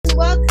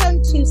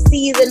to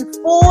season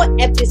 4,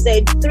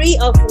 episode 3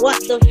 of What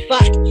the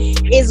Fuck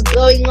is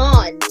Going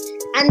On.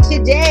 And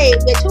today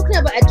we're talking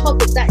about a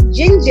topic that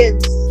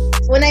gingers.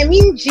 When I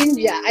mean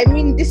ginger, I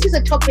mean this is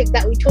a topic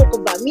that we talk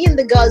about. Me and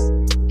the girls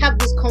have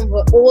this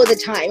convo all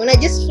the time. And I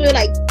just feel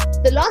like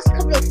the last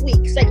couple of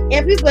weeks, like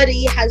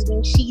everybody has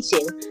been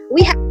cheating.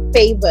 We have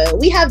Favour,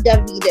 we have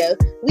Davido,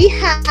 we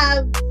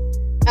have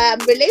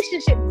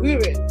relationship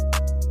guru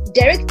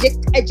Derek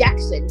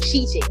Jackson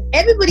cheating.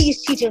 Everybody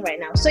is cheating right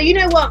now. So you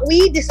know what?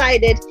 We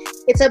decided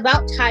it's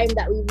about time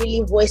that we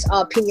really voice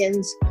our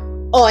opinions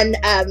on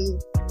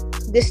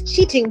this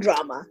cheating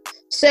drama.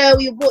 So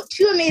we brought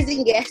 2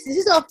 amazing guests. This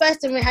is our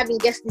first time we're having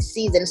guests this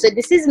season. So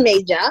this is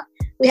Major.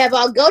 We have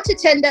our girl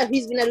Tatenda,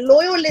 who's been a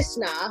loyal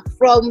listener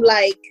from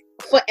like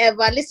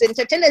forever. Listen,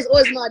 Tatenda is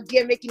always not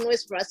dear making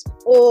noise for us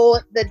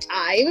all the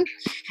time.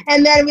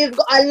 And then we've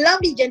got a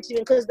lovely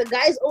gentleman, because the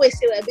guys always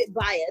say we're a bit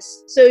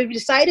biased. So we've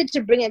decided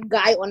to bring a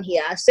guy on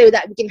here so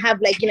that we can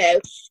have like, you know,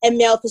 a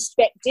male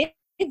perspective,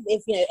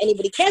 if you know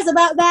anybody cares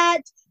about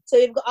that. So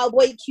we've got our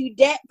boy Q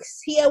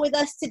Dex here with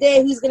us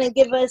today, who's gonna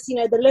give us, you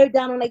know, the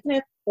lowdown on like, you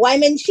know, why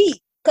men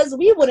cheat. Because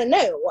we want to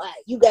know why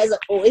you guys are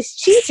always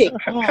cheating.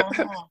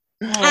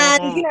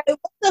 And you know,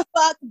 what the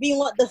fuck being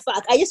what the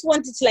fuck. I just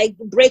wanted to like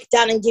break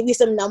down and give you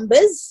some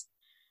numbers.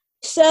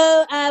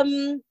 So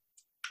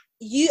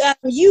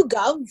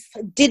YouGov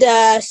did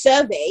a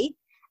survey,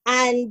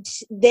 and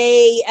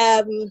they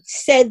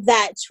said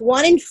that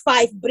 1 in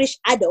 5 British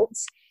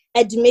adults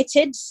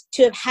admitted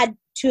to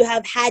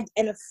have had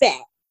an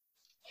affair,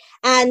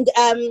 and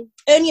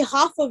only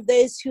half of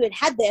those who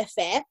had the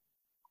affair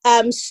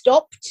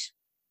stopped.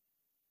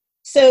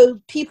 So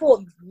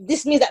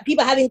this means that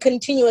people are having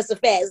continuous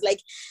affairs, like,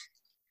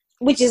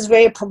 which is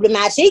very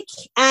problematic.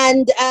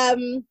 And I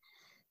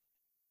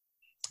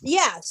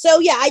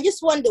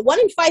just wonder, 1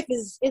 in 5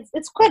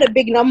 it's quite a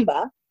big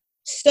number.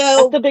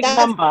 So that's a big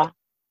number.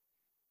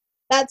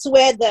 That's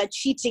where the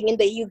cheating in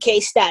the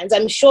UK stands.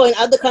 I'm sure in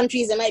other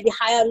countries it might be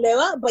higher or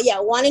lower, but yeah,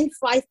 1 in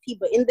 5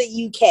 people in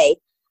the UK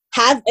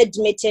have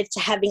admitted to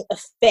having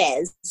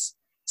affairs.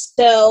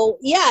 So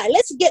yeah,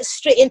 let's get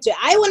straight into it.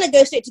 I want to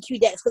go straight to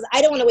Q-Dex because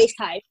I don't want to waste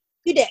time.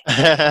 Q-Dex,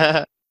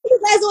 you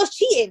guys was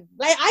cheating.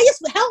 Like, I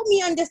just help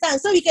me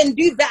understand so we can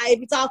do that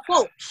if it's our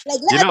fault.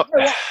 Like,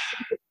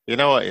 you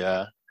know what?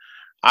 Yeah,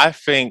 I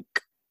think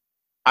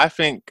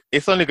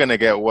it's only gonna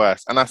get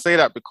worse, and I say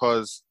that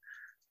because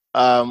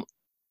I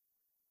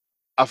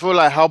feel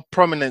like how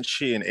prominent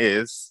cheating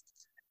is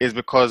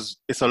because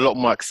it's a lot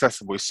more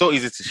accessible. It's so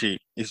easy to cheat.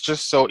 It's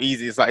just so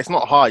easy. It's like, it's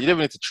not hard. You don't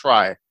even need to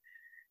try.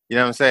 You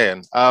know what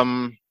I'm saying?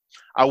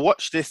 I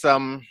watched this.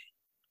 I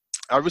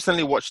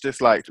recently watched this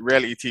like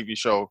reality TV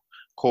show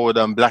called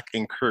Black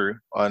Ink Crew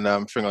on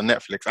thing on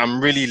Netflix.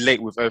 I'm really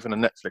late with everything on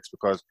Netflix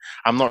because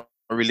I'm not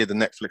really the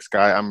Netflix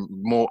guy. I'm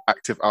more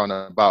active out and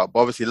about.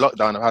 But obviously,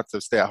 lockdown, I've had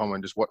to stay at home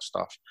and just watch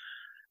stuff.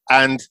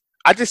 And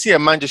I just see a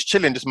man just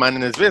chilling, just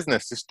minding his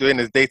business, just doing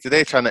his day to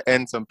day, trying to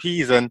earn some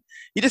peas. And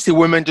you just see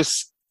women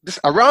just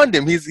around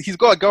him. He's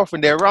got a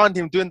girlfriend there around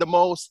him doing the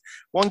most.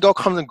 One girl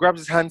comes and grabs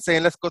his hand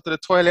saying, let's go to the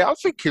toilet. I'm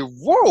thinking,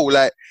 whoa,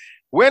 like,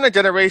 we're in a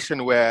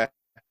generation where,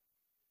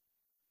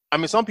 I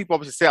mean, some people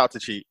obviously set out to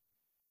cheat.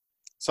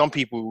 Some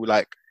people,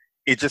 like,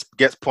 it just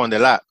gets put on their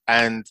lap.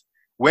 And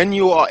when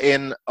you are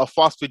in a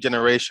fast food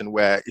generation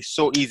where it's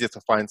so easy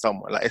to find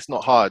someone, like, it's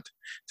not hard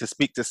to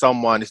speak to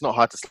someone. It's not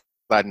hard to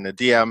slide in a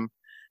DM.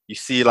 You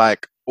see,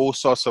 like, all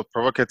sorts of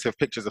provocative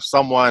pictures of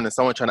someone and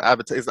someone trying to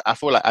advertise. I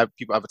feel like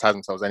people advertise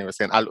themselves anyway,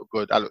 saying, I look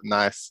good, I look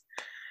nice.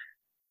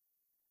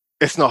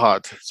 It's not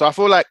hard. So I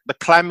feel like the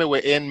climate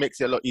we're in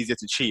makes it a lot easier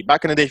to cheat.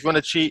 Back in the day, if you want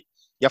to cheat,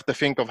 you have to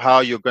think of how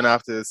you're going to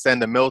have to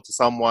send a mail to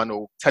someone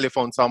or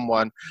telephone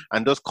someone.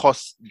 And those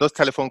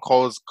telephone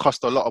calls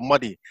cost a lot of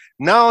money.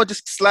 Now,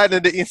 just slide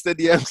in the Insta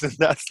DMs and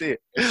that's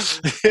it.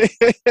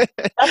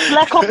 That's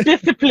lack of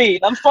discipline.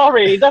 I'm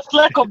sorry. That's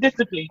lack of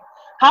discipline.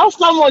 How's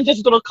someone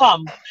just gonna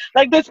come?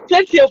 Like, there's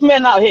plenty of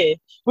men out here.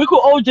 We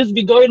could all just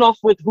be going off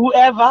with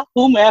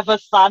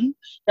whomever's son,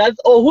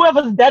 or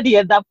whoever's daddy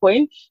at that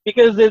point,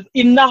 because there's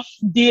enough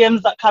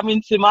DMs that come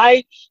into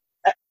my.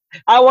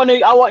 I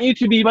want you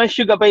to be my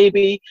sugar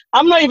baby.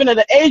 I'm not even at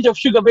the age of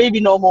sugar baby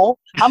no more.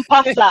 I'm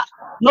past that.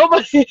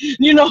 Nobody,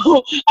 you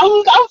know.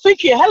 I'm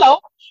thinking, hello.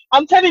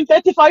 I'm turning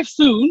 35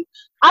 soon.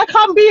 I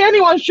can't be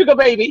anyone's sugar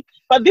baby.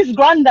 But this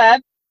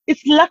granddad.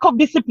 It's lack of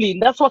discipline.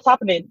 That's what's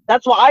happening.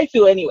 That's what I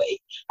feel anyway.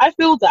 I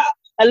feel that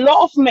a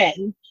lot of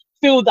men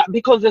feel that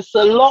because there's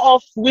a lot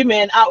of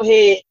women out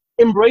here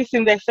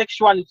embracing their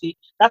sexuality,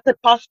 that's a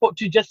passport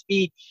to just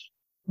be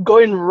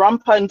going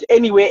rampant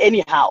anywhere,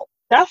 anyhow.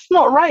 That's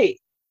not right.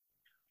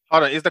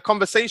 Hold on. Is the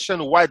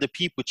conversation why the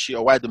people cheat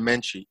or why the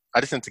men cheat? I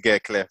just need to get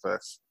it clear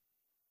first.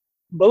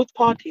 Both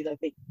parties, I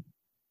think.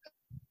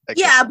 Okay.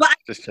 Yeah, but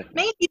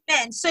maybe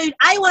men. So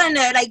I want to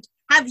know, like,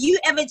 have you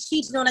ever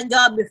cheated on a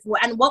girl before,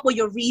 and what were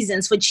your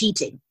reasons for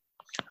cheating?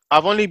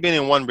 I've only been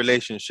in one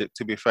relationship,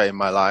 to be fair, in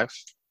my life,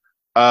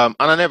 and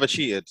I never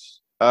cheated.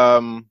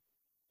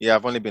 Yeah,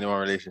 I've only been in one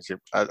relationship.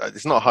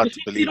 It's not hard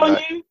to believe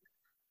that. You?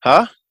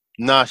 Huh?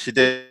 Nah, she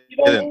You know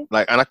what I didn't. mean?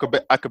 Like, and I could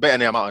bet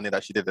any amount on it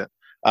that she didn't.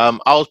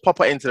 I was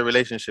proper into the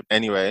relationship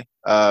anyway.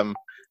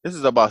 This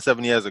is about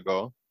 7 years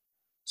ago.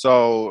 So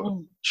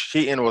Mm.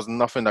 cheating was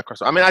nothing that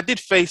crossed. I mean, I did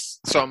face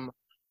some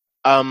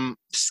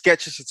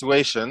sketchy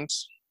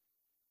situations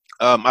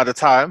at the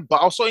time,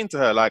 but I was so into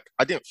her, like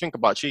I didn't think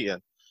about cheating.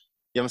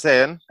 You know what I'm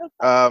saying?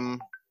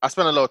 I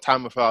spent a lot of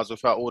time with her. I was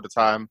with her all the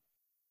time,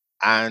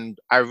 and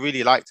I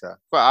really liked her.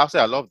 But I'll say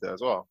I loved her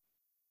as well.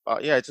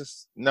 But yeah, it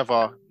just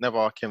never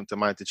came to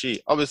mind to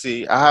cheat.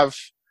 Obviously, I have,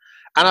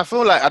 and I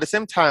feel like at the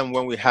same time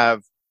when we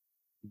have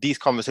these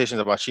conversations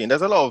about cheating,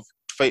 there's a lot of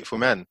faithful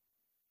men.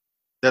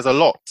 There's a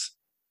lot,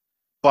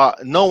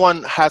 but no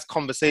one has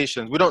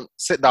conversations. We don't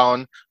sit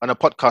down on a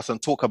podcast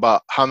and talk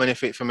about how many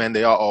faithful men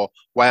they are or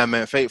why are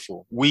men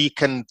faithful. We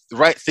can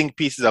write think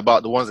pieces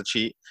about the ones that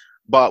cheat,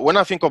 but when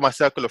I think of my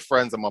circle of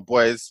friends and my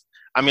boys,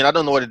 I mean, I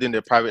don't know what they do in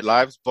their private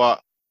lives, but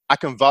I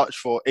can vouch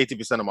for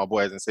 80% of my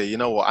boys and say, you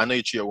know what, I know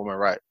you cheat a woman,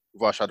 right?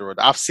 Without a shadow of a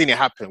doubt. I've seen it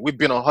happen. We've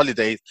been on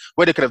holidays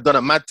where they could have done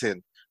a mad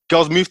thing.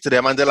 Girls move to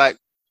them and they're like,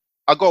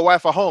 I got a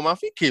wife at home. I'm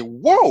thinking,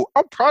 whoa,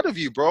 I'm proud of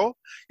you, bro.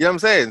 You know what I'm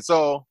saying?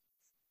 So,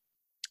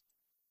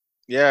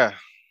 yeah,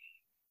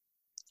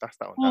 that's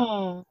that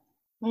one.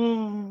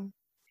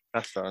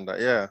 That's that one.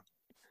 Yeah.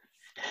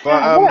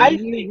 But I feel like I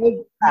you think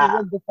would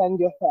that defend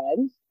your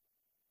friends.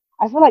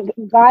 I feel like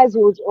guys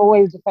would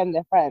always defend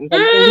their friends. Like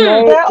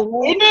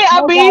well, in it, no guys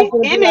Abby,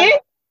 gonna be in like,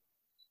 it,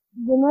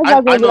 there's no guys I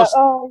gonna be know like,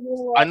 oh, you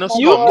know I what, know my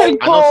you scums. boy. can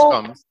I know call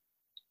scums.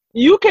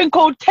 you can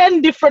call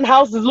 10 different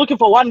houses looking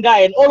for one guy,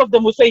 and all of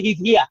them will say he's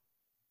here.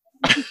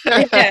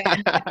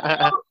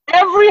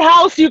 Every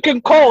house you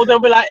can call, they'll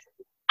be like,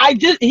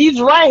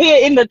 he's right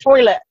here in the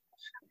toilet.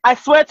 I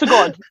swear to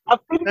God, I've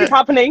seen this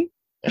happening.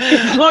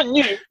 It's not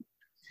new.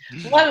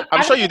 Well,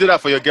 I'm sure you do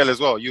that for your girl as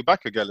well. You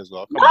back your girl as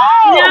well. Come No,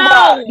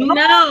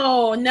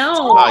 on.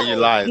 no, Ah, you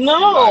lied. You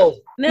lied.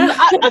 no.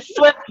 I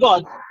swear to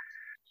God.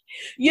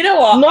 You know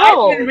what? No.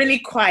 I've been really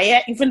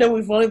quiet, even though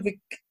we've only been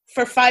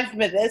for 5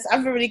 minutes.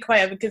 I've been really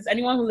quiet because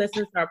anyone who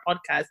listens to our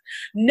podcast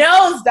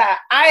knows that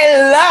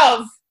I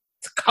love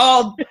to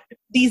call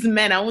these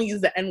men, I won't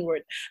use the N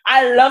word.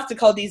 I love to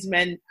call these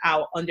men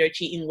out on their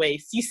cheating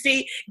ways. You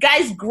see,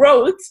 guys,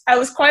 growth. I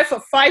was quiet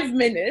for 5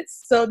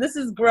 minutes, so this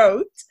is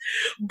growth.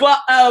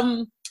 But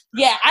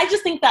yeah, I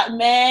just think that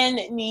men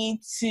need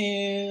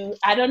to,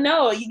 I don't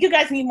know, you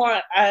guys need more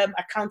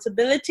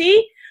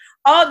accountability.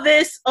 All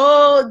this,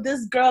 oh,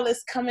 this girl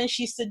is coming,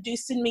 she's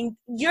seducing me.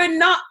 You're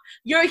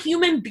a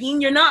human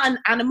being, you're not an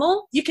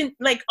animal. You can,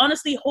 like,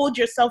 honestly hold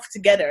yourself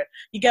together.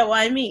 You get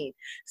what I mean?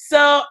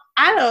 So,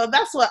 I don't know,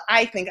 that's what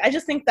I think. I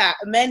just think that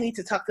men need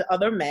to talk to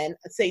other men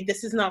and say,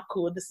 this is not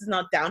cool, this is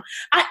not down.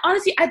 I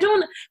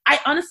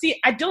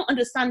don't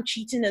understand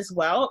cheating as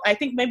well. I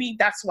think maybe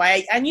that's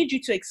why I need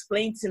you to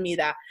explain to me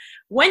that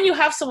when you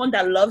have someone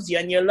that loves you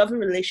and you're in a loving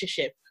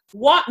relationship,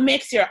 what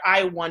makes your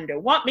eye wonder?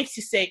 What makes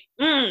you say,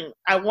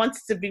 I want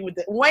to be with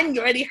it? When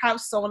you already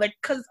have someone, like,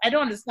 because I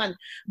don't understand.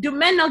 Do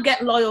men not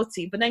get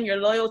loyalty, but then you're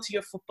loyal to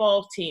your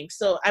football team?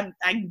 So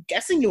I'm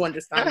guessing you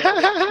understand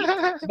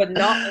loyalty, but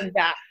not in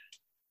that.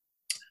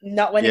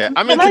 Not when Yeah, it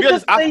I mean, Can to I be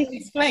just honest, say,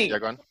 explain. yeah,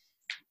 go on.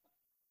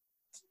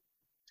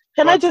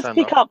 can Go I on, just stand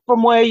pick up. up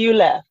from where you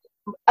left?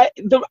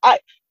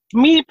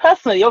 Me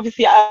personally,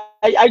 obviously,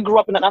 I grew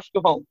up in an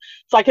African home,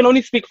 so I can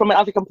only speak from an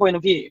African point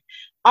of view.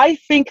 I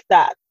think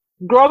that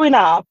growing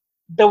up,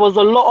 there was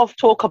a lot of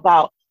talk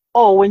about,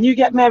 oh, when you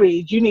get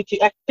married, you need to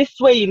act this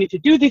way, you need to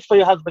do this for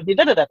your husband, a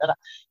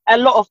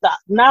lot of that.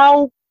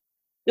 Now,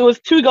 there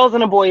was 2 girls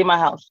and a boy in my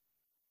house.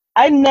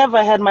 I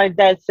never had my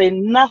dad say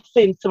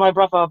nothing to my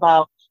brother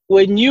about,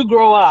 when you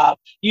grow up,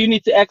 you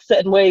need to act a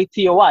certain way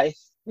to your wife.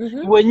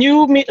 Mm-hmm. When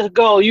you meet a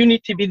girl, you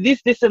need to be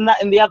this, and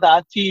that, and the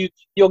other to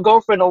your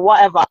girlfriend or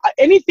whatever.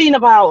 Anything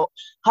about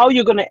how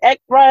you're going to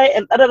act right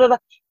and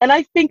And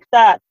I think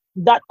that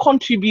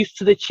contributes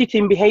to the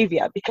cheating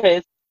behavior,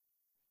 because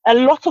a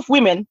lot of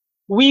women,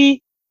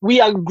 we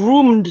are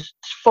groomed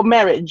for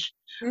marriage,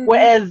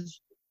 whereas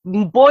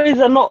boys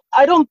are not.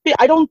 I don't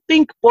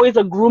think boys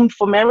are groomed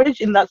for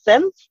marriage in that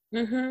sense.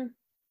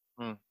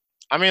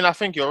 I mean, I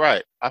think you're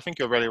right. I think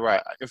you're really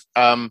right. If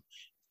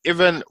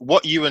even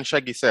what you and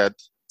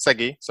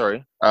Segi,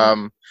 sorry,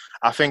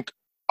 I think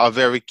are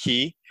very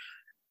key.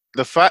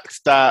 The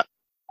fact that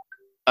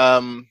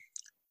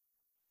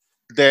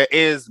there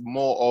is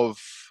more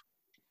of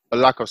a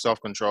lack of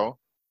self-control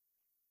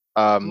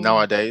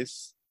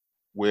nowadays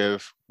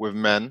with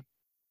men,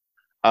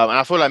 and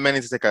I feel like men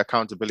need to take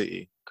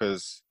accountability,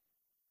 because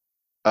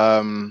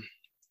I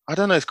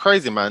don't know, it's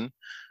crazy, man.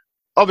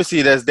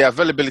 Obviously, there's the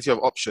availability of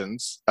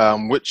options,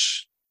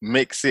 which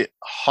makes it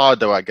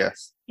harder, I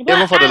guess. But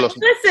Even for the lost.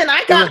 listen,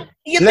 I got.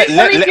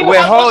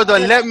 Wait, hold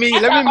on. Let me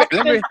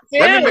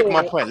make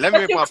my point. Let me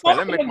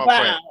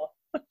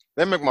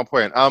make my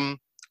point.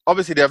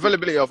 Obviously, the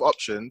availability of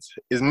options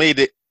has made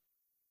it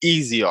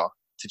easier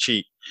to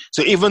cheat.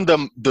 So even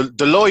the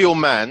loyal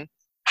man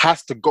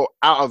has to go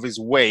out of his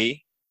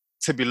way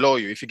to be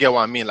loyal. If you get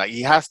what I mean, like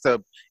he has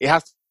to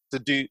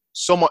do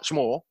so much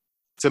more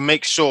to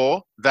make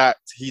sure that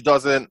he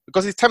doesn't,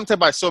 because he's tempted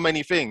by so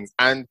many things,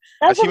 and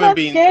as Doesn't human that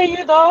beings, scare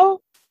you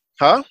though?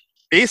 huh?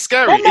 It's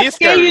scary. Doesn't that It's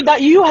scare scary. you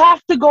that you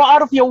have to go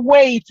out of your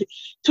way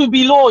to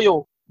be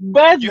loyal?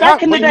 But You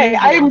back have- in the what do you day, mean?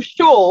 I'm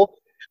sure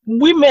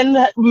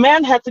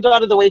men had to go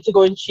out of the way to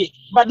go and cheat.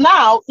 But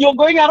now you're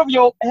going out of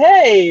your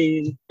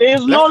hey.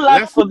 There's no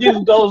love let's- for these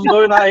girls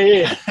going out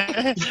here.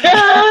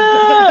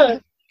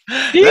 Let's-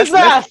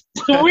 Jesus,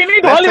 we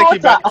need let's holy take it water.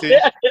 back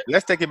to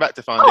let's take it back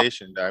to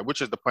foundation there,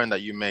 which is the point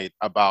that you made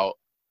about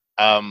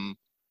a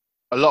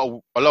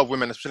lot of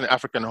women, especially in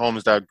African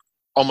homes, that are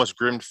almost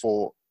groomed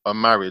for a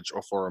marriage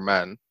or for a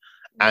man,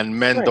 and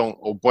men Right. don't,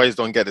 or boys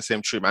don't get the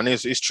same treatment.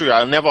 And it's true.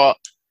 I never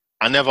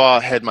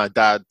heard my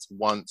dad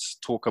once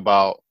talk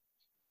about.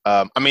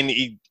 I mean,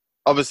 he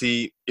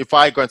obviously, if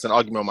I go into an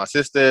argument with my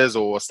sisters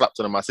or slapped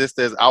one of my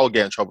sisters, I will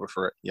get in trouble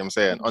for it. You know what I'm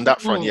saying? On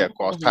that front, yeah, of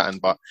course, pattern.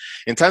 But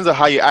in terms of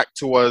how you act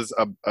towards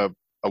a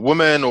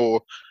woman,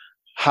 or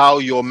how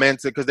you're meant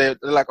to, because they're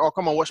like, oh,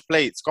 come on, wash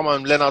plates, come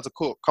on, learn how to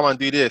cook, come on,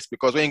 do this,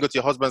 because when you go to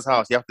your husband's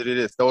house, you have to do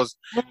this. There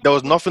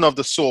was nothing of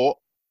the sort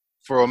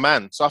for a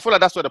man. So I feel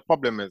like that's where the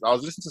problem is. I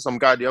was listening to some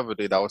guy the other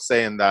day that was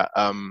saying that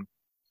a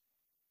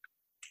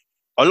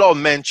lot of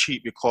men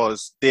cheat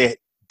because they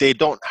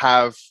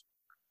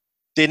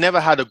never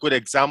had a good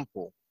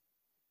example.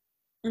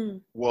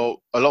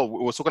 Well,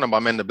 we're talking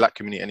about men in the black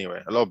community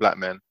anyway, a lot of black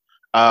men.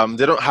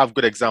 They don't have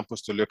good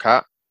examples to look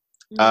at.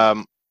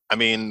 I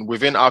mean,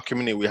 within our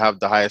community, we have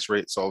the highest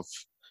rates of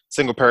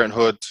single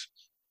parenthood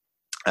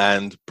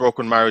and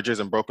broken marriages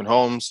and broken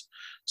homes.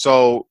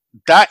 So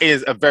that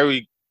is a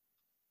very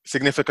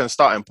significant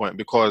starting point,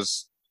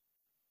 because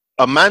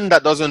a man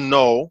that doesn't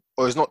know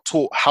or is not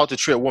taught how to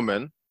treat a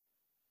woman,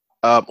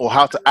 or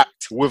how to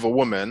act with a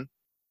woman,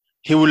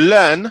 he will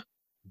learn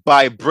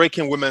by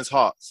breaking women's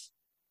hearts.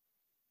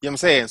 You know what I'm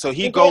saying? So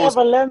he Did goes,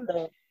 they ever learn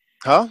that?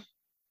 huh?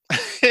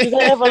 Did they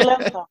ever learn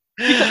that?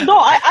 Because, no,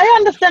 I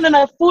understand, and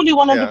I fully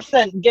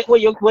 100% get where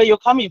you're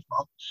coming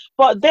from.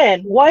 But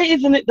then, why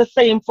isn't it the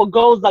same for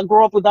girls that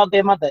grow up without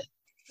their mothers?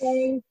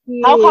 Thank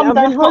you. How come I've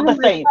that's been not the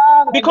holding my same?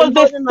 tongue. I've Because been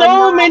there's holding my so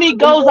mouth. many I've been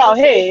girls holding out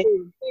here,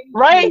 everything. Thank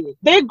right? you.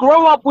 They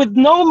grow up with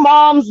no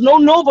moms, no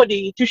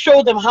nobody to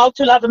show them how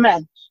to love a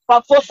man.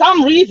 But for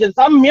some reason,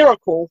 some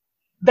miracle,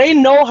 they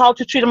know how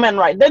to treat a man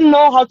right. They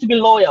know how to be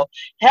loyal.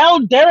 Hell,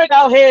 Derek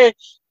out here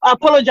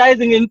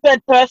apologizing in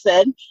third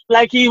person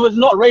like he was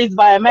not raised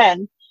by a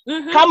man.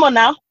 Come on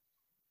now.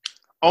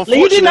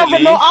 He didn't have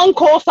Unfortunately, no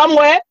uncle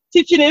somewhere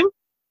teaching him.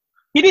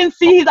 He didn't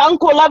see his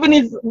uncle loving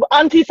his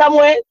auntie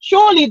somewhere.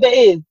 Surely there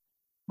is.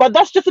 But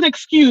that's just an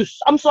excuse.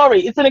 I'm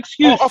sorry. It's an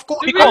excuse. of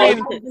course, It Because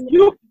really is.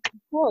 you,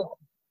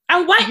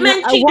 And white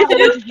men I cheat want- it's an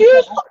too.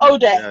 excuse,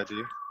 Odette. yeah,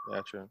 dude.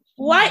 Yeah, true.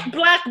 White,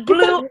 black,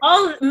 blue,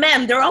 all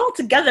men, they're all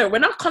together. We're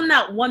not coming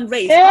out one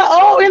race. They're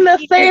all in the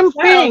same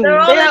thing. They're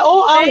all They're like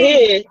all the out same.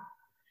 here.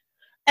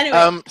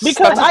 Anyway,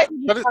 Because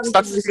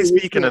statistically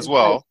speaking as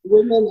well,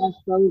 women are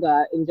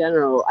stronger in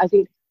general. I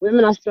think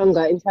women are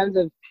stronger in terms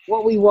of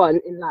what we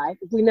want in life.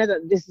 If we know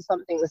that this is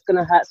something that's going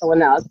to hurt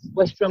someone else,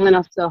 we're strong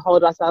enough to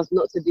hold ourselves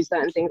not to do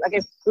certain things. I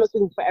guess I'm not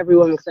speaking for every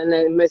woman, because I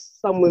know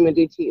some women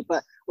do cheat,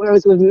 but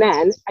whereas with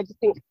men, I just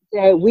think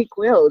they're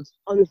weak-willed.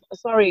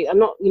 Sorry, I'm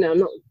not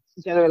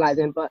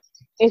generalizing, but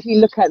if you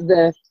look at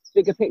the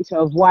bigger picture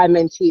of why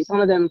men cheat, some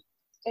of them,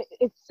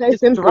 it's so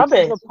simple.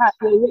 rubbish.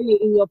 You're really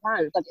in your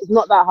pants. Like, it's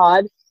not that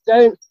hard.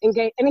 Don't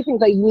engage anything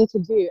that you need to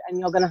do, and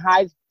you're gonna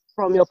hide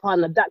from your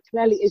partner. That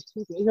clearly is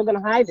cheating. If you're gonna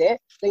hide it,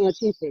 then you're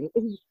cheating.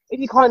 If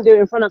you can't do it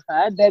in front of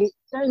her, then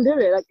don't do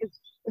it. Like, it's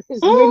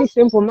really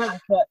simple math.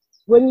 But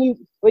when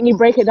you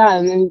break it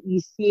down and you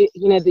see,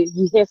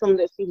 you hear some of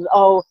those people,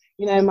 oh,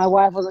 my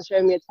wife wasn't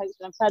showing me attention.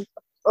 I've had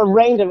a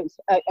range of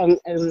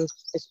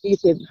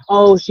excuses.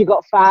 Oh, she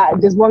got fat.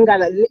 There's one guy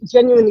that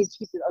genuinely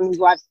cheated on his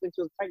wife when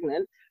she was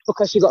pregnant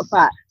because she got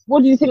fat.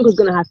 What do you think was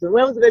going to happen?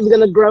 When was the baby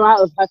going to grow out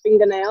of her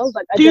fingernails?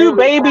 Like, 2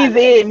 babies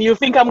in, you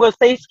think I'm going to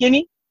stay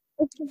skinny?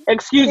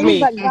 Excuse Things me.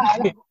 like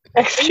that.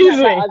 Excuse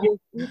me.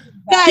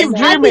 guys, Keep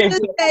dreaming.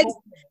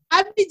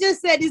 Abby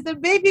just said, is the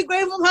baby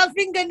growing from her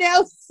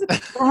fingernails?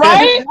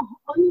 Right?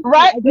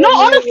 Right? No,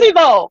 honestly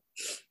though.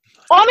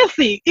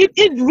 Honestly, it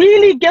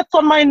really gets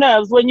on my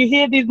nerves when you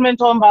hear these men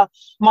talking about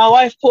my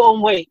wife put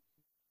on weight.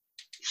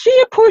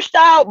 She pushed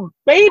out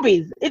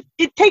babies.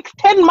 It takes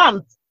 10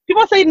 months.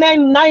 People say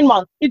 9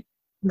 months. The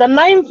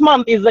 9th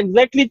month is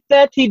exactly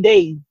 30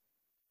 days.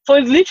 So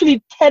it's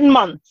literally 10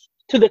 months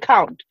to the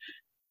count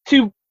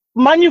to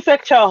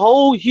manufacture a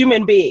whole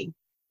human being.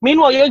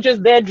 Meanwhile, you're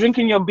just there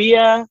drinking your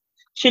beer,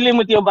 chilling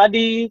with your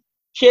buddy.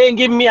 She ain't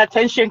giving me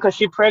attention because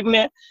she's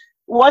pregnant.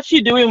 What's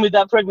she doing with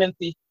that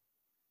pregnancy?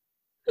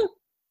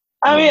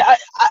 I mean,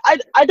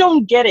 I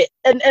don't get it.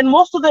 And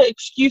most of the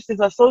excuses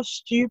are so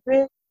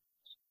stupid.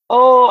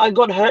 Oh, I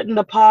got hurt in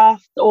the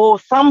past, or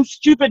some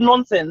stupid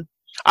nonsense.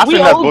 I think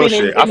that's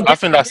bullshit. I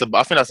think that's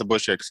a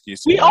bullshit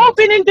excuse. We all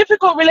been in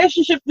difficult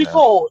relationships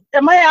before.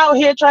 Am I out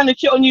here trying to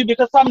cheat on you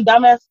because some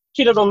dumbass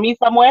cheated on me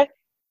somewhere?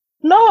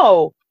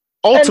 No.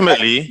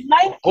 Ultimately,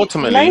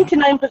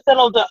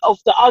 99% of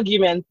the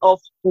arguments of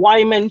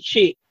why men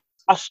cheat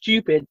are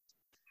stupid.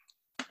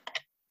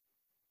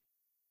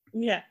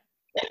 Yeah.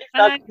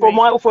 Like,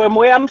 from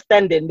where I'm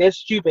standing, they're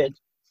stupid.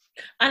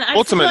 And I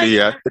Ultimately,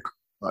 feel like, yeah.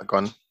 Like,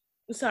 gone.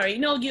 Sorry,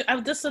 no,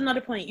 I've just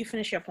another point. You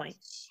finish your point.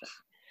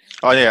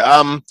 Oh yeah.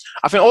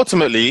 I think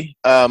ultimately,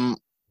 men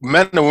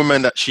and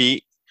women that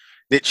cheat,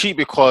 they cheat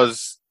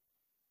because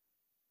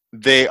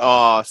they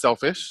are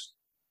selfish.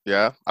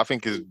 Yeah, I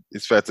think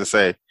it's fair to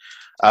say.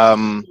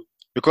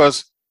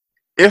 Because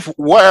if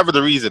whatever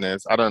the reason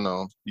is, I don't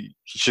know,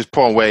 she's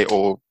put on weight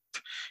or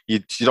you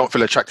don't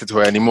feel attracted to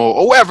her anymore,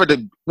 or whatever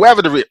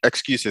the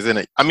excuse is, in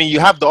it. I mean, you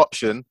have the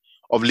option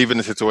of leaving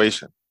the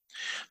situation.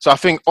 So I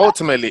think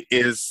ultimately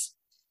it's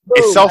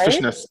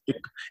selfishness. Right?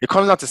 It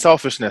comes down to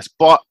selfishness,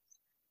 but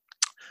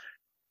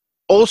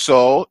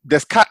also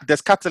there's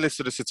catalyst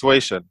to the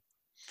situation.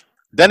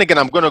 Then again,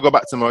 I'm going to go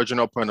back to my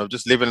original point of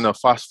just living in a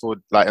fast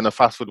food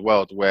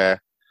world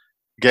where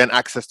getting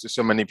access to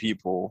so many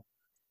people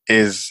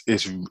is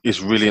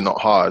really not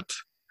hard.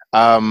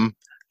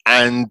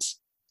 And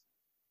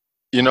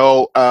you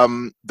know,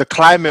 the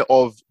climate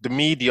of the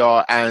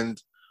media and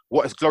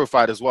what is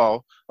glorified as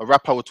well. A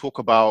rapper will talk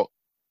about,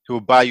 he will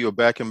buy you a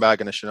Birkin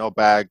bag and a Chanel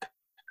bag,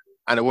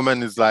 and a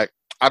woman is like,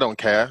 I don't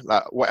care,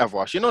 like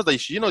whatever. She knows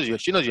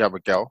you have a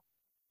girl.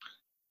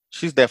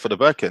 She's there for the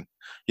Birkin.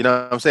 You know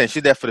what I'm saying?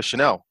 She's there for the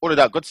Chanel, all of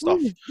that good stuff.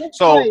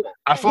 So right.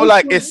 I feel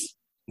like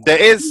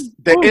there is.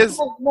 Wait,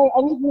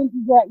 I need to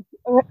interject.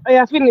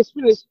 Yeah, finish.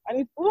 I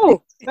need.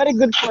 Oh, very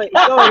good point.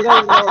 Go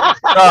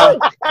on.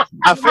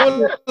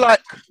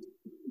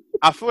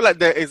 I feel like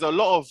there's a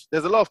lot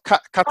of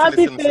catalyst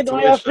in the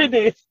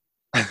situation.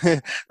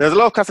 There's a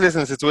lot of catalyst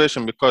in the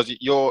situation because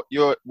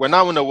we're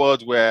now in a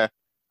world where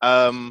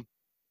I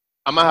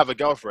might have a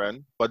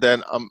girlfriend, but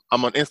then I'm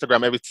on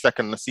Instagram every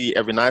second and I see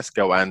every nice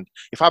girl. And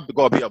if I've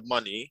got a bit of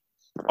money,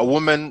 a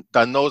woman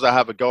that knows I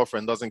have a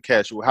girlfriend doesn't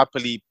care. She will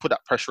happily put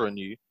that pressure on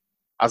you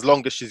as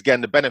long as she's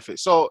getting the benefit.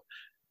 So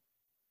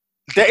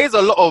there is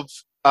a lot of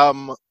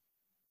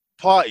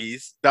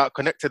parties that are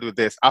connected with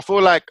this. I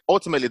feel like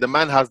ultimately the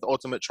man has the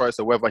ultimate choice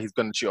of whether he's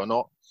going to cheat or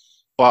not,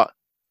 but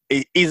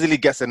it easily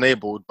gets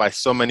enabled by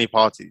so many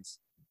parties.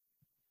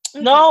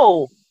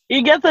 No,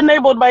 he gets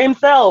enabled by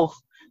himself.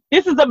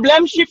 This is a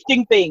blame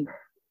shifting thing.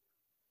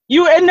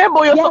 You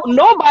enable yourself. Yeah.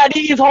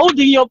 Nobody is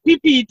holding your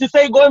PP to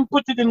say go and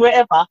put it in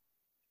wherever.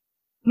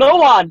 No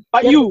one,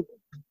 but you.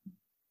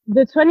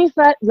 The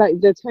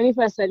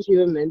 21st century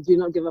women do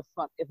not give a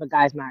fuck if a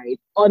guy's married.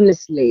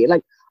 Honestly,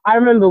 like I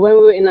remember when we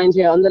were in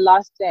Nigeria on the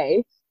last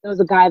day, there was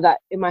a guy that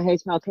in my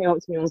hotel came up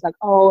to me and was like,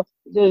 "Oh,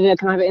 can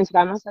I have an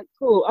Instagram?" I was like,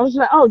 "Cool." I was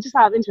like, "Oh, just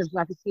out of interest,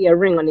 because I could see a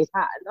ring on his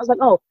hand." I was like,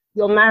 "Oh,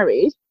 you're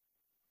married?"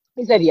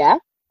 He said, "Yeah."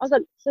 I was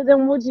like, "So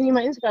then what do you need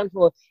my Instagram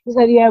for?" He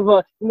said, "Yeah,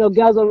 but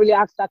girls don't really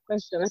ask that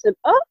question." I said,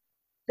 "Oh,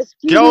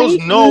 girls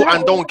know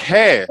and don't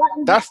care.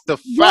 That's the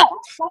fact."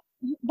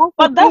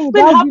 But that's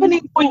been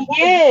happening for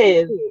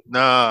years.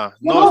 Nah.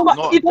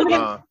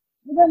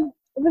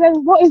 But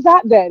then what is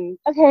that then?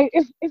 Okay,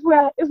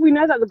 if we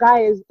know that the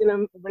guy is in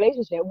a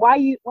relationship, why are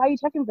you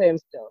checking for him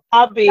still?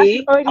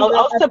 Abby,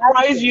 I'll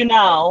surprise you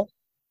now.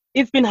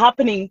 It's been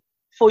happening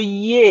for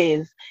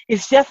years.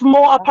 It's just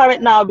more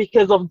apparent now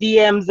because of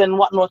DMs and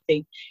whatnot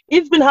thing.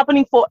 It's been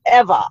happening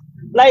forever.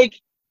 Like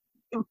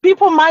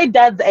people my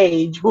dad's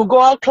age who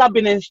go out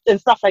clubbing and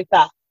stuff like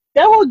that,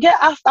 they will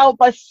get asked out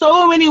by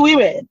so many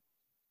women.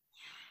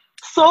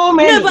 So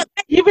many. No, but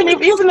even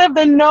if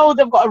they know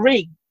they've got a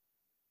ring.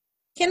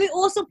 Can we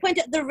also point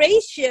out the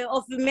ratio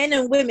of men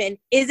and women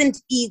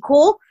isn't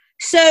equal?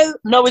 So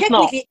no, it's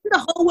not. In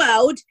the whole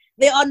world,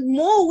 there are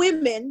more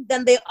women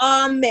than there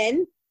are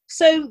men.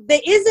 So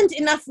there isn't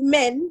enough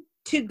men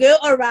to go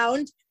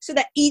around so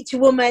that each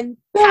woman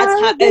has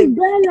her own.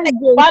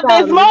 But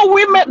there's more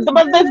women.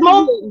 But there's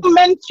more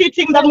men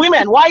cheating than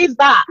women. Why is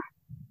that?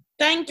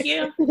 Thank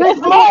you.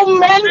 There's more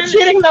men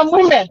cheating than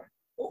women.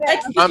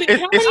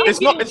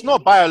 It's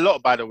not by a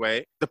lot, by the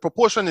way. The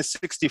proportion is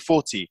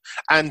 60-40,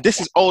 and this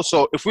is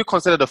also if we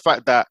consider the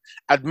fact that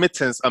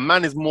admittance, a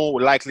man is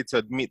more likely to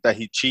admit that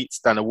he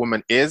cheats than a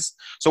woman is.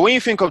 So when you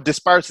think of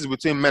disparities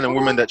between men and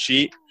women that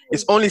cheat,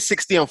 it's only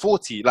 60 and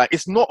 40. Like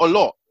it's not a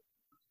lot.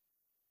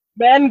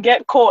 Men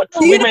get caught,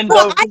 women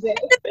don't. I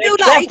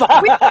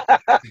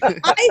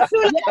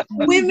feel like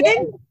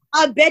women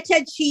are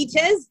better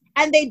cheaters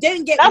and they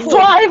don't get caught. That's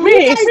what I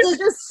mean. You guys are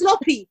just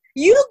sloppy.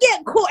 You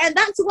get caught and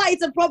that's why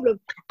it's a problem.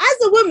 As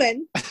a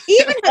woman,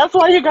 even that's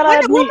why you gotta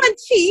when admit. a woman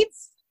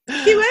cheats,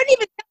 she won't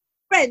even tell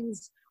her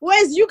friends.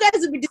 Whereas you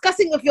guys will be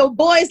discussing with your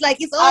boys like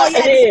it's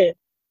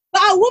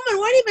but a woman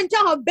won't even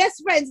tell her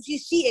best friends if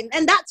she's cheating,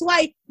 and that's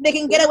why they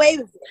can get away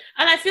with it.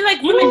 And I feel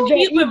like women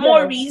cheat with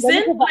more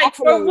reason. Like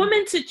for a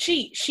woman to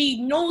cheat,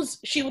 she knows,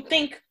 she would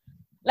think,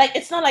 like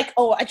it's not like,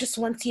 oh, I just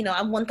want,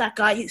 I want that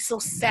guy, he's so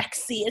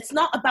sexy. It's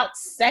not about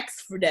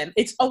sex for them.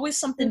 It's always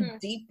something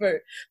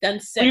deeper than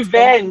sex.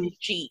 Revenge.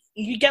 Cheat.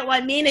 You get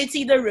what I mean? It's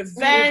either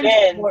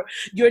revenge or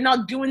you're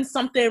not doing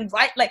something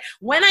right. Like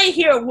when I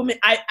hear a woman,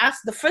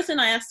 the first thing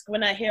I ask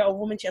when I hear a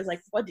woman, she's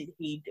like, what did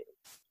he do?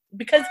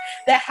 Because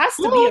there has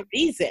to be a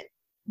reason.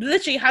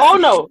 Literally has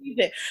to be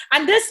it.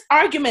 And this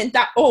argument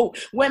that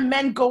when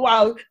men go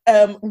out,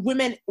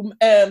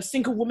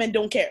 single women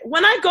don't care.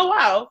 When I go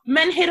out,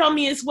 men hit on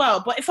me as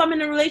well. But if I'm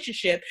in a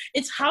relationship,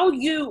 it's how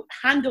you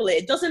handle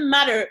it. It doesn't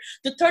matter.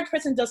 The third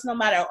person does not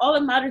matter. All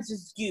that matters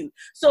is you.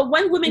 So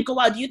when women go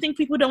out, do you think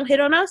people don't hit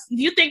on us?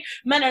 Do you think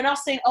men are not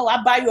saying, "Oh,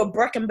 I'll buy you a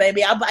Birkin,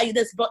 baby. I'll buy you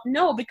this"? But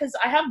no, because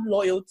I have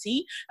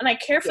loyalty and I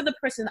care for the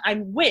person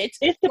I'm with.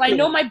 So I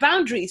know my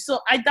boundaries. So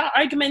that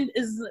argument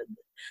is,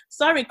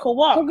 sorry,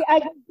 co-op.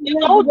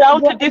 It's all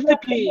down to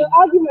discipline. The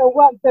argument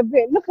works a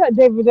bit. Look at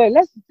Davido.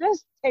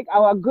 Let's take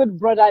our good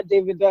brother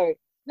Davido.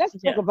 Let's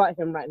talk about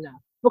him right now,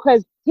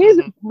 because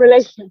his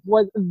relationship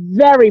was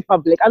very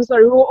public. I'm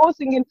sorry, we were all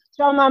singing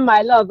 "Show Man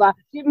My Lover,"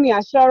 "Give Me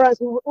Assurance."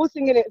 We were all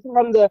singing it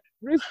from the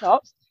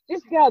rooftops.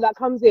 This girl that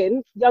comes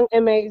in, Young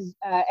M.A.'s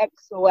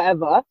ex or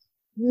whatever,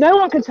 no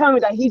one can tell me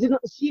that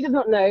she did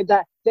not know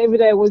that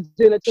Davido was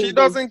doing a thing. She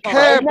doesn't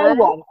care, no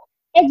bro. one.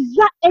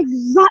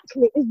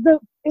 Exactly.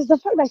 Is the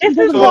fact that she this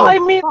doesn't is know. what I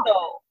mean,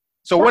 though.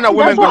 So when are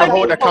women going to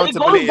hold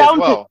accountability as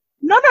well?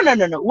 No.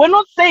 We're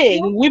not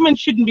saying women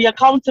shouldn't be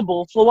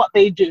accountable for what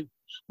they do.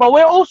 But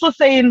we're also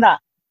saying that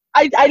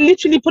I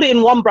literally put it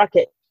in one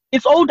bracket.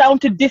 It's all down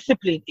to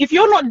discipline. If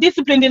you're not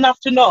disciplined enough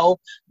to know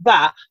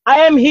that I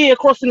am here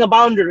crossing a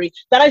boundary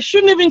that I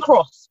shouldn't even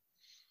cross,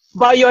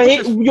 but you're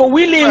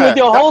willing with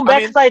your whole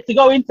backside to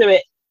go into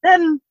it,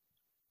 then...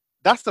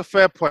 That's the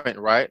fair point,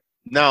 right?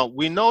 Now,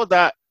 we know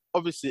that,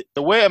 obviously,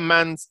 the way a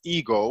man's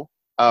ego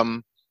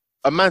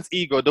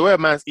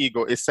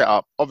is set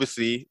up,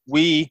 obviously,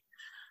 we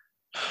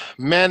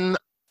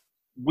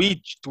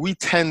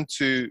tend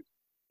to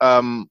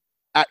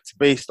act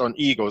based on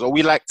egos, or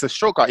we like to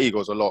stroke our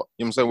egos a lot.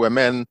 You know what I'm saying? We're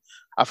men.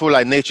 I feel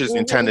like nature's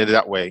intended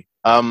that way.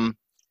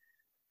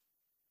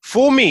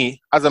 For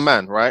me, as a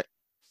man, right,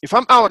 if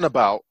I'm out and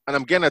about and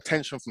I'm getting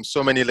attention from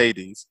so many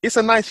ladies, it's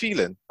a nice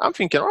feeling. I'm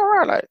thinking, all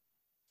right, like,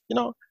 you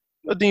know,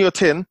 you're doing your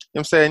tin, you know what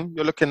I'm saying?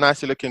 You're looking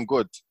nice, you're looking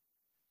good.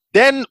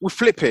 Then we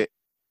flip it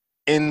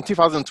in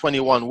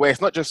 2021, where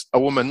it's not just a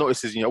woman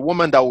notices you, a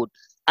woman that would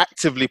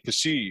actively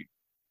pursue you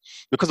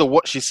because of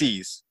what she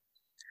sees.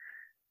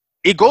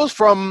 It goes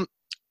from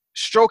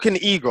stroking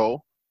the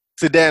ego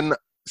to then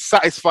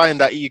satisfying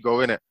that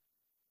ego, innit?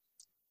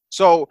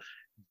 So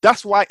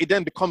that's why it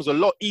then becomes a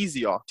lot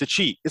easier to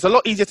cheat. It's a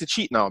lot easier to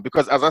cheat now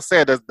because, as I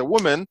said, there's the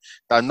woman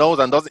that knows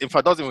and doesn't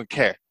even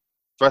care.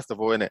 First of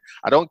all, innit?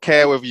 I don't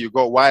care whether you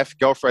got wife,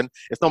 girlfriend.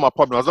 It's not my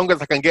problem. As long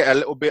as I can get a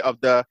little bit of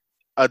the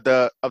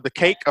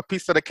cake, a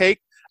piece of the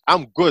cake,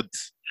 I'm good.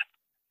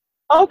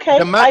 Okay,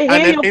 I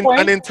hear your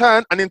point. And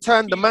in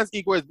turn, the man's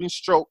ego has been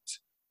stroked.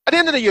 At the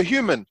end of the day, you're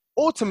human.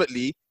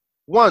 Ultimately,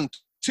 1,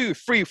 2,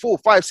 3, 4,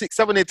 5, 6,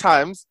 7, 8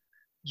 times,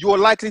 you're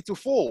likely to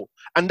fall.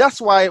 And that's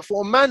why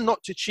for a man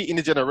not to cheat in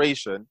a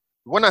generation,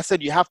 when I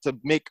said you have to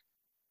make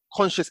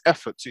conscious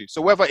effort too.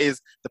 So whether it is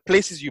the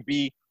places you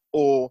be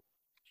or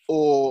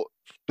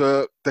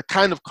the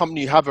kind of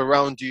company you have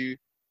around you,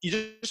 you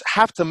just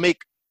have to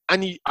make,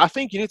 and I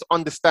think you need to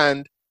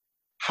understand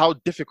how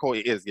difficult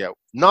it is. Yeah,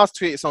 Nas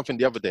tweeted something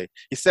the other day.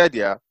 He said,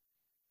 yeah,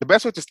 the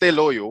best way to stay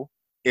loyal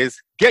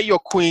is get your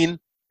queen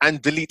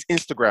and delete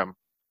Instagram.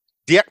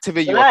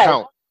 Deactivate your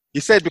account. He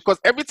said, because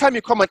every time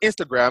you come on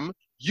Instagram,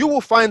 you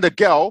will find a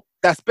girl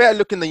that's better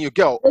looking than your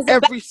girl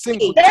every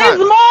single time. There's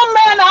more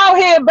men out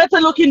here better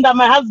looking than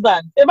my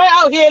husband. Am I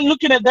out here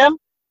looking at them?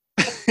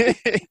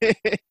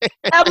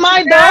 Am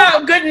I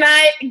though? Good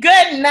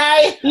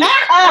night.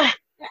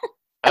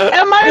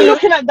 Am I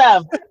looking at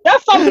them?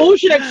 That's some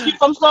bullshit excuse.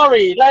 I'm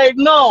sorry. Like,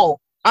 no.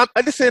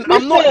 Listen,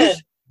 I'm not.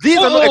 These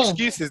are not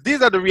excuses.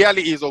 These are the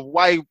realities of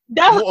why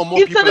more and more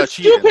people are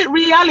cheating. It's a stupid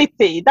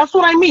reality. That's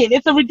what I mean.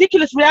 It's a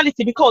ridiculous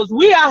reality because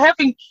we are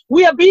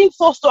being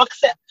forced to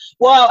accept,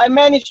 well, a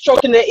man is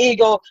stroking their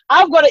ego.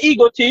 I've got an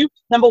ego too,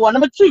 number one.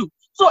 Number two,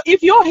 so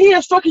if you're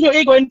here stroking your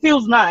ego and it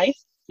feels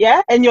nice,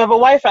 yeah, and you have a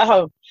wife at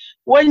home,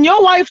 when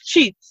your wife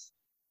cheats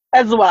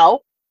as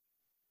well,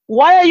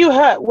 why are you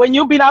hurt? When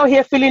you've been out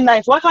here feeling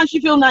nice, why can't she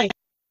feel nice?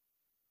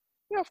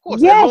 Yeah, of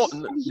course. Yes,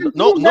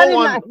 no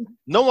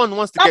one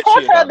wants to get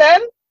cheated on.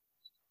 Then.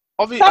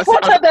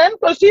 Support her then,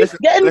 because she's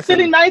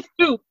feeling nice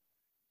too.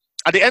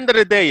 At the end of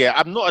the day, yeah,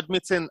 I'm not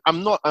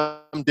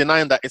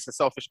denying that it's a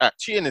selfish act.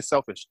 Cheating is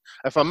selfish.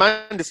 If a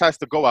man decides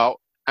to go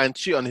out and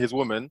cheat on his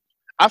woman,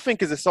 I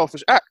think it's a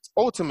selfish act,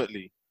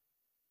 ultimately.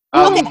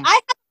 Okay, I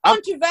have a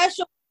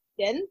controversial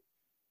question.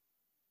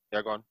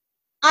 Yeah, go on.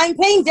 I'm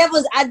playing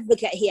devil's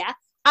advocate here.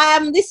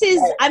 I'm going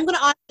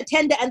to ask the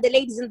tender and the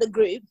ladies in the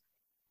group.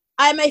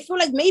 I feel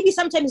like maybe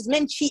sometimes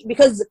men cheat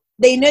because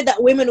they know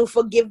that women will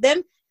forgive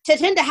them.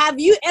 Tender, have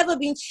you ever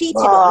been cheated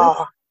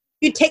on?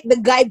 You take the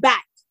guy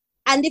back,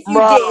 and if you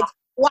did,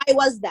 why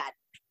was that?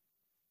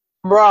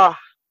 Bruh,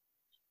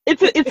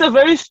 it's a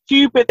very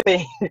stupid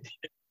thing.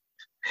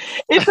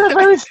 It's a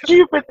very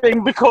stupid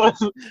thing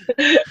because,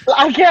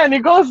 again,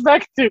 it goes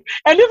back to,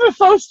 and this is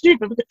so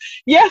stupid.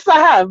 Yes, I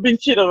have been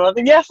cheated on,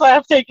 and yes, I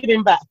have taken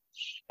him back,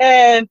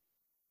 and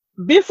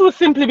this was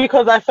simply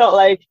because I felt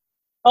like,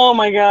 oh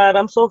my God,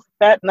 I'm so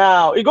fat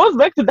now. It goes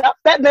back to that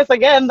fatness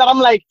again. That I'm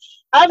like,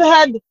 I've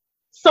had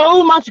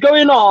so much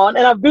going on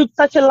and I've built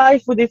such a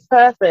life with this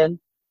person.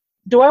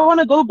 Do I want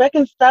to go back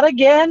and start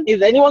again?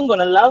 Is anyone going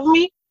to love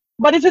me?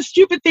 But it's a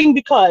stupid thing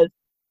because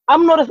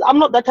I'm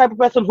not that type of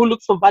person who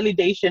looks for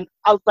validation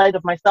outside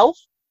of myself.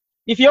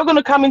 If you're going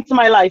to come into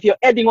my life, you're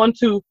adding on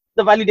to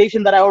the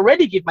validation that I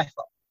already give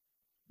myself.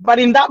 But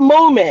in that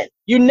moment,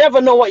 you never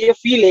know what you're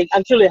feeling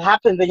until it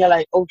happens and you're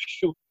like, oh,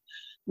 shoot,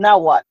 now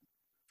what?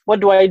 What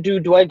do I do?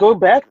 Do I go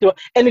back?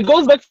 And it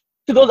goes back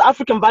to those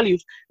African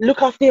values.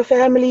 Look after your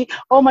family.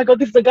 Oh my God,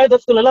 this is the guy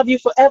that's going to love you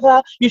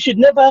forever. You should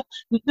never.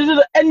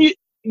 And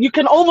you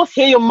can almost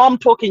hear your mom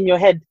talk in your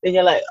head. And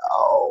you're like,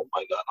 oh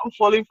my God, I'm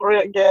falling for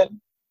it again.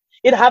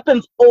 It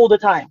happens all the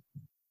time.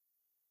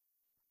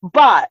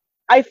 But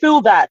I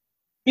feel that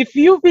if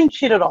you've been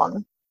cheated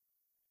on,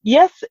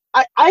 yes,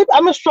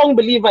 I'm a strong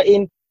believer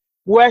in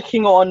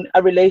working on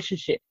a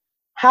relationship.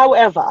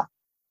 However,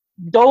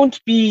 don't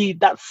be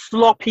that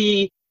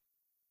sloppy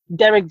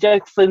Derek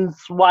Jackson's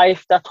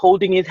wife that's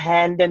holding his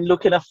hand and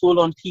looking a fool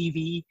on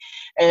TV.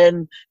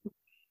 And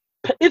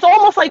it's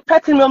almost like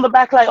patting me on the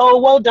back like, oh,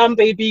 well done,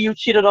 baby, you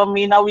cheated on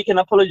me. Now we can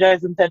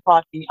apologize in third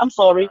party. I'm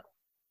sorry.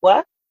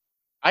 What?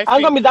 I'm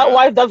going to be that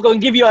wife that's going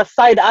to give you a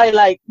side eye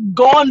like,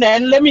 go on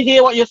then, let me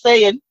hear what you're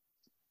saying.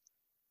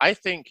 I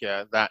think,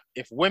 that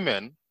if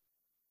women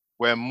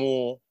were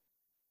more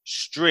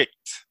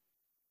strict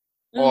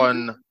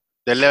on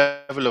the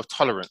level of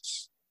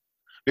tolerance,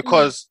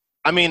 because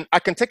I mean, I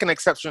can take an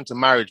exception to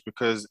marriage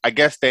because I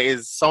guess there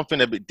is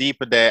something a bit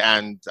deeper there,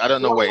 and I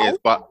don't know what it is,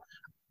 but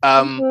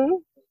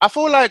I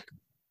feel like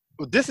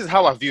this is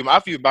how I view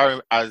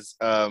marriage as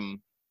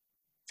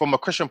from a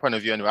Christian point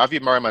of view anyway. I view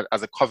marriage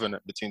as a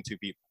covenant between two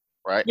people,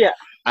 right? Yeah.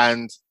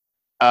 And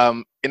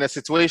in a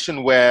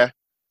situation where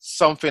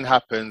something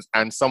happens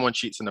and someone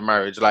cheats in the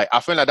marriage, like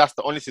I feel like that's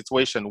the only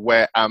situation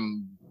where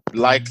I'm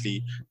likely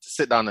to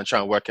sit down and try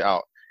and work it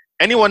out.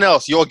 Anyone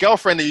else, your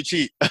girlfriend that you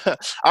cheat, I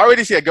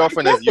already see a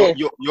girlfriend as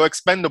you're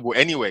expendable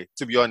anyway,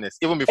 to be honest,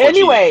 even before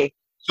cheating.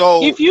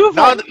 So if you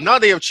now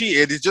that you've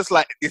cheated, it's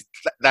like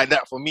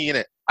that for me,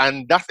 innit?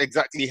 And that's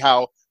exactly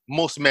how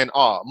most men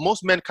are.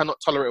 Most men cannot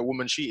tolerate a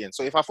woman cheating.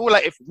 So if I feel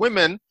like if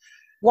women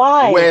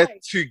were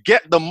to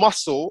get the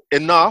muscle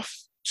enough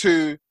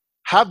to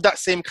have that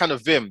same kind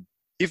of vim,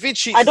 if it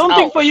cheats, I don't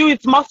think for you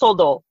it's muscle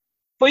though.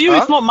 For you,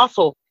 it's not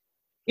muscle.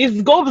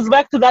 It goes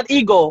back to that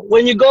ego.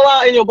 When you go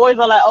out and your boys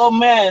are like, oh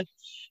man,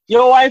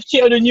 your wife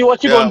cheated on you,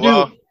 what you gonna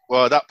do?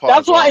 Well, that part.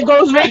 That's why it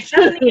goes back to.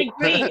 I totally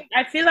agree.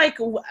 I feel like,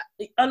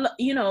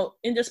 you know,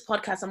 in this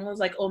podcast, I'm always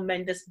like, oh,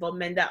 men this, but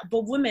men that.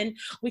 But women,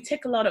 we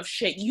take a lot of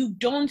shit. You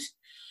don't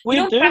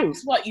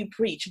practice what you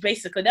preach,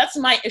 basically. That's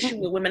my issue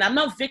with women. I'm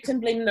not victim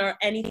blaming or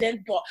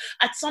anything, but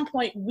at some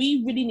point,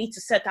 we really need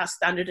to set that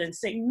standard and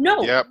say,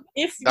 no,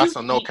 if that's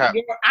a no cap.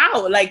 You're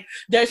out. Like,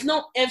 there's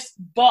no ifs,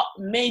 but,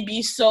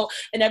 maybe, so,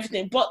 and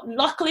everything. But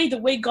luckily, the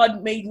way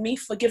God made me,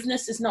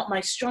 forgiveness is not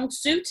my strong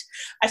suit.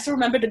 I still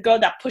remember the girl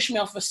that pushed me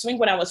off a swing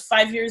when I was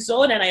 5 years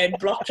old, and I had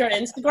blocked her on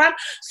Instagram.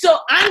 So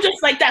I'm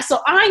just like that. So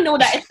I know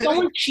that if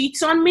someone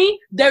cheats on me,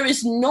 there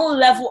is no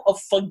level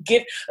of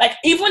forgive. Like,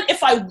 even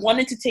if I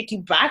wanted to take you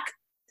back,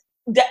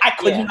 that I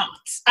could not.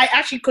 I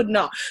actually could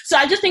not. So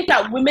I just think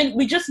that women,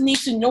 we just need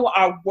to know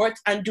our worth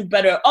and do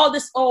better. All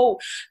this,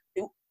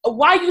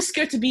 why are you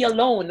scared to be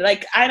alone?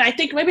 Like, and I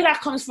think maybe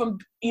that comes from,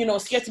 you know,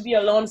 scared to be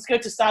alone,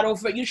 scared to start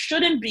over. You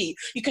shouldn't be.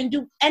 You can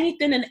do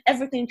anything and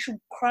everything through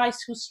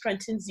Christ who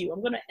strengthens you.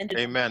 I'm going to end it.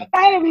 Amen.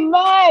 Amen.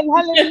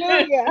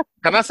 Hallelujah.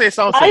 Can I say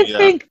something?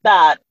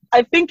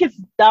 I think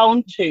it's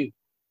down to,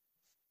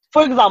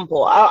 for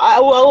example, I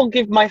will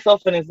give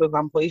myself an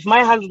example. If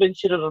my husband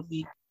cheated on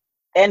me,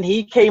 and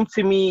he came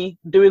to me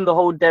doing the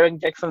whole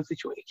Derek Jackson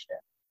situation,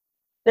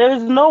 there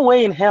is no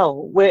way in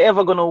hell we're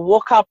ever going to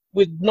walk up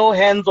with no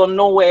hands on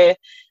nowhere,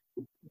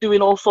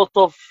 doing all sorts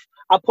of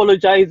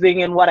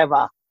apologizing and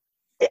whatever.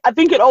 I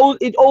think it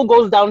all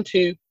goes down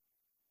to,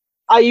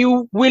 are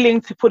you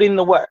willing to put in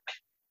the work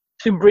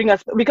to bring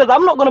us? Because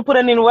I'm not going to put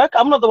in the work.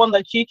 I'm not the one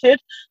that cheated.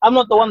 I'm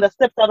not the one that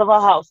stepped out of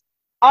our house.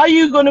 Are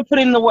you going to put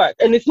in the work?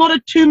 And it's not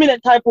a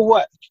 2-minute type of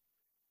work.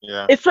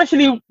 Yeah.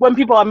 Especially when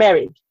people are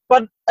married.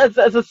 But as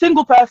a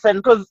single person,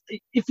 because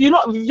if you're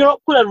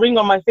not put a ring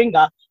on my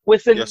finger, we're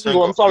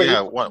single. I'm sorry.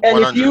 Yeah,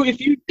 and if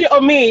you cheat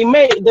on me,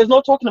 mate, there's no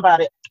talking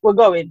about it. We're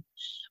going.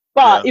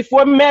 But if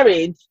we're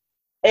married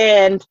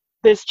and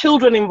there's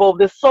children involved,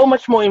 there's so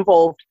much more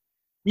involved.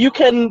 You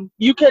can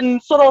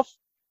sort of,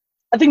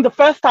 I think the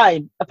first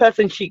time a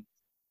person cheats.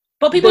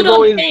 But people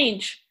don't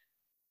change.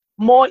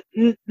 More.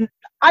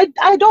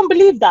 I don't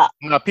believe that.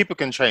 No, people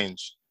can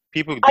change.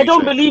 I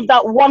don't believe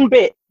that one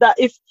bit. That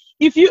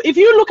if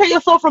you look at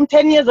yourself from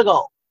 10 years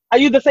ago, are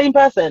you the same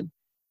person?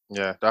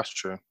 Yeah, that's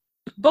true.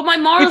 But my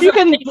morals. If you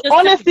can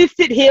honestly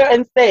sit here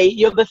and say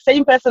you're the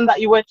same person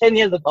that you were 10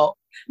 years ago,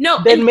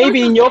 then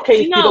maybe in your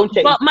case you don't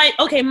change. But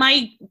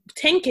my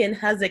thinking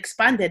has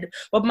expanded,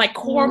 but my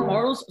core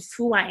morals of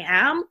who I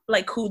am,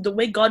 like the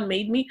way God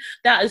made me,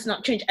 that has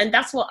not changed. And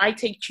that's what I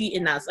take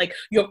cheating as, like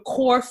your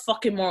core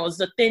fucking morals,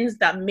 the things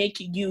that make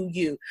you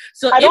you.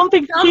 So I don't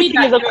think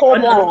cheating is a core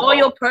moral. A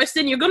loyal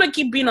person, you're gonna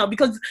keep being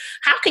because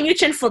how can you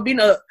change from being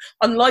a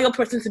unloyal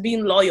person to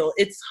being loyal?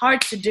 It's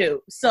hard to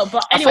do. So,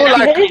 but anyway,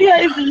 behavior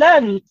is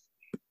learned.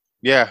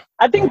 Yeah,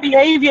 I think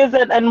behaviors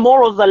and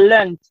morals are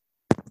learned.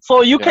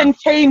 So you can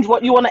change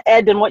what you want to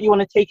add and what you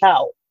want to take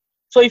out.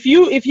 So if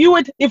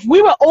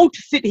we were all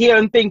to sit here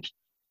and think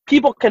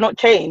people cannot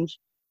change,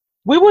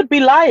 we would be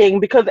lying,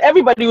 because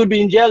everybody would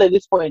be in jail at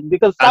this point.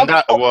 Because and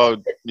that, well,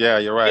 yeah,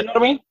 you're right. You know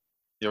what I mean?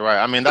 You're right.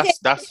 I mean,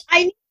 that's.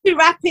 I need to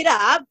wrap it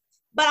up,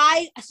 but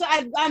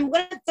I'm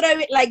going to throw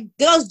it like,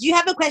 girls, do you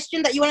have a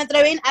question that you want to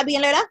throw in, Abby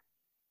and Lola?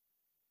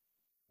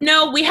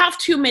 No, we have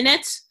 2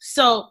 minutes,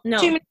 so no.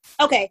 2 minutes.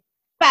 Okay,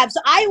 fab.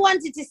 So I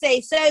wanted to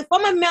say, so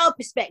from a male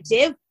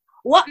perspective,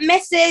 what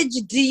message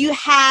do you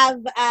have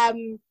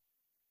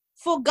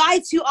for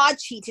guys who are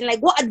cheating? Like,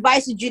 what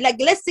advice would you, like,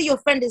 let's say your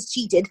friend is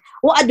cheated,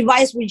 what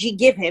advice would you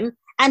give him?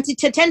 And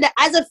to Tender,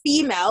 as a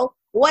female,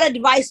 what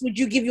advice would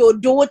you give your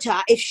daughter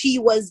if she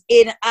was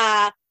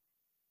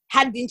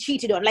had been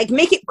cheated on? Like,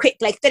 make it quick,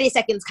 like 30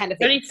 seconds kind of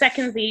thing. 30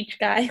 seconds each,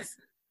 guys.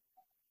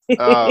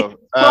 Pop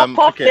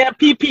off their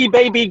PP,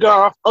 baby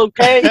girl,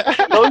 okay?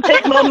 Don't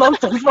take no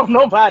nonsense from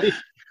nobody.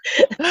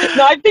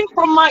 No, I think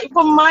from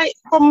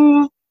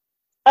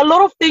a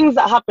lot of things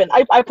that happen.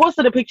 I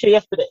posted a picture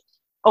yesterday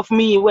of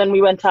me when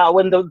we went out,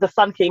 when the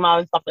sun came out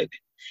and stuff like that.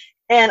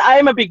 And I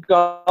am a big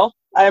girl.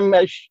 I'm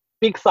a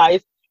big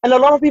size. And a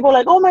lot of people are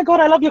like, oh my God,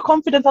 I love your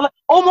confidence.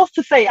 Almost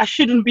to say I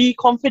shouldn't be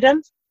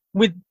confident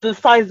with the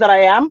size that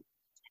I am.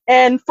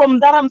 And from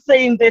that, I'm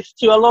saying this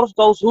to a lot of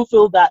girls who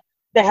feel that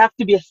they have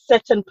to be a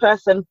certain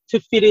person to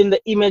fit in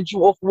the image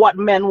of what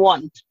men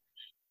want.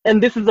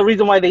 And this is the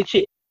reason why they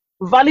cheat.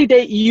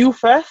 Validate you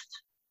first.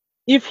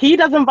 If he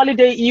doesn't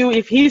validate you,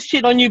 if he's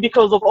cheating on you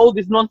because of all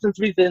these nonsense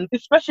reasons,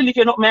 especially if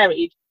you're not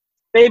married,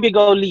 baby,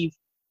 go leave.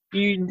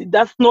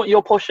 That's not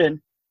your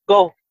portion.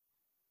 Go.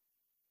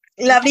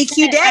 Lovely,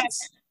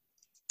 Q-Dex.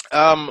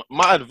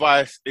 My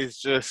advice is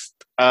just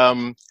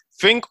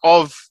think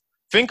of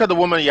the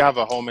woman you have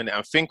at home and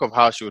think of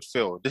how she would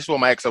feel. This is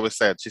what my ex always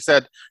said. She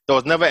said there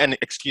was never any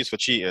excuse for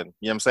cheating. You know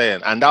what I'm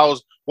saying? And that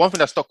was one thing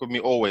that stuck with me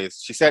always.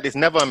 She said it's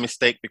never a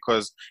mistake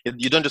because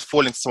you don't just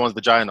fall into someone's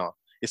vagina.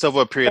 It's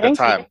over a period of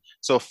time.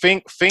 So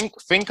think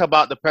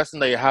about the person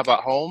that you have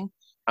at home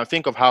and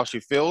think of how she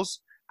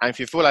feels. And if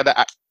you feel like that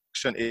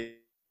action is,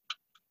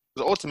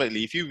 because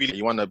ultimately, if you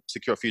really want to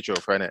secure a future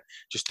with her in it,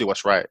 just do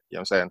what's right. You know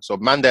what I'm saying? So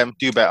man them,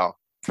 do better.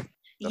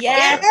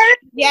 Yes.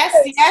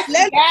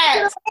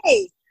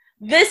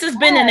 This has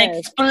been an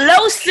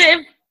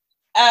explosive,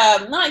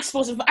 not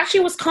explosive, but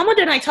actually it was calmer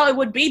than I thought it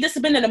would be. This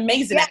has been an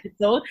amazing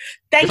episode.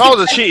 Thank you. If I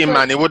was a cheating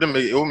man, it wouldn't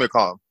be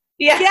calm.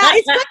 Yeah,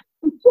 it's good.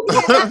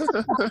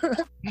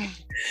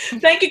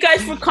 Thank you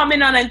guys for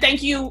coming on, and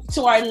thank you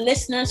to our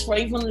listeners for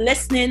even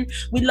listening.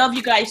 We love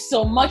you guys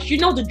so much. You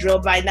know the drill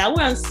by now.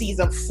 We're on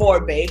season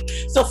 4, babe.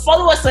 So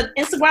follow us on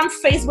Instagram,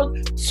 Facebook,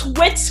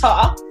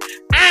 Twitter,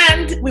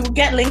 and we will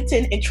get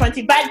LinkedIn in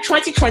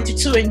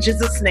 2022 in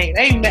Jesus' name.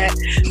 Amen.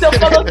 So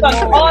follow us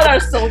on all our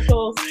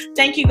socials.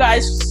 Thank you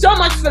guys so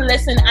much for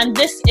listening, and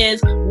this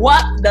is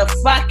What the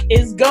Fuck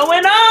is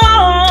Going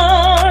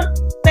On.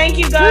 Thank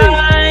you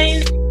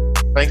guys.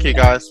 Thank you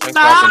guys. Thanks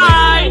for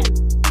having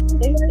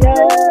me.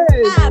 Bye.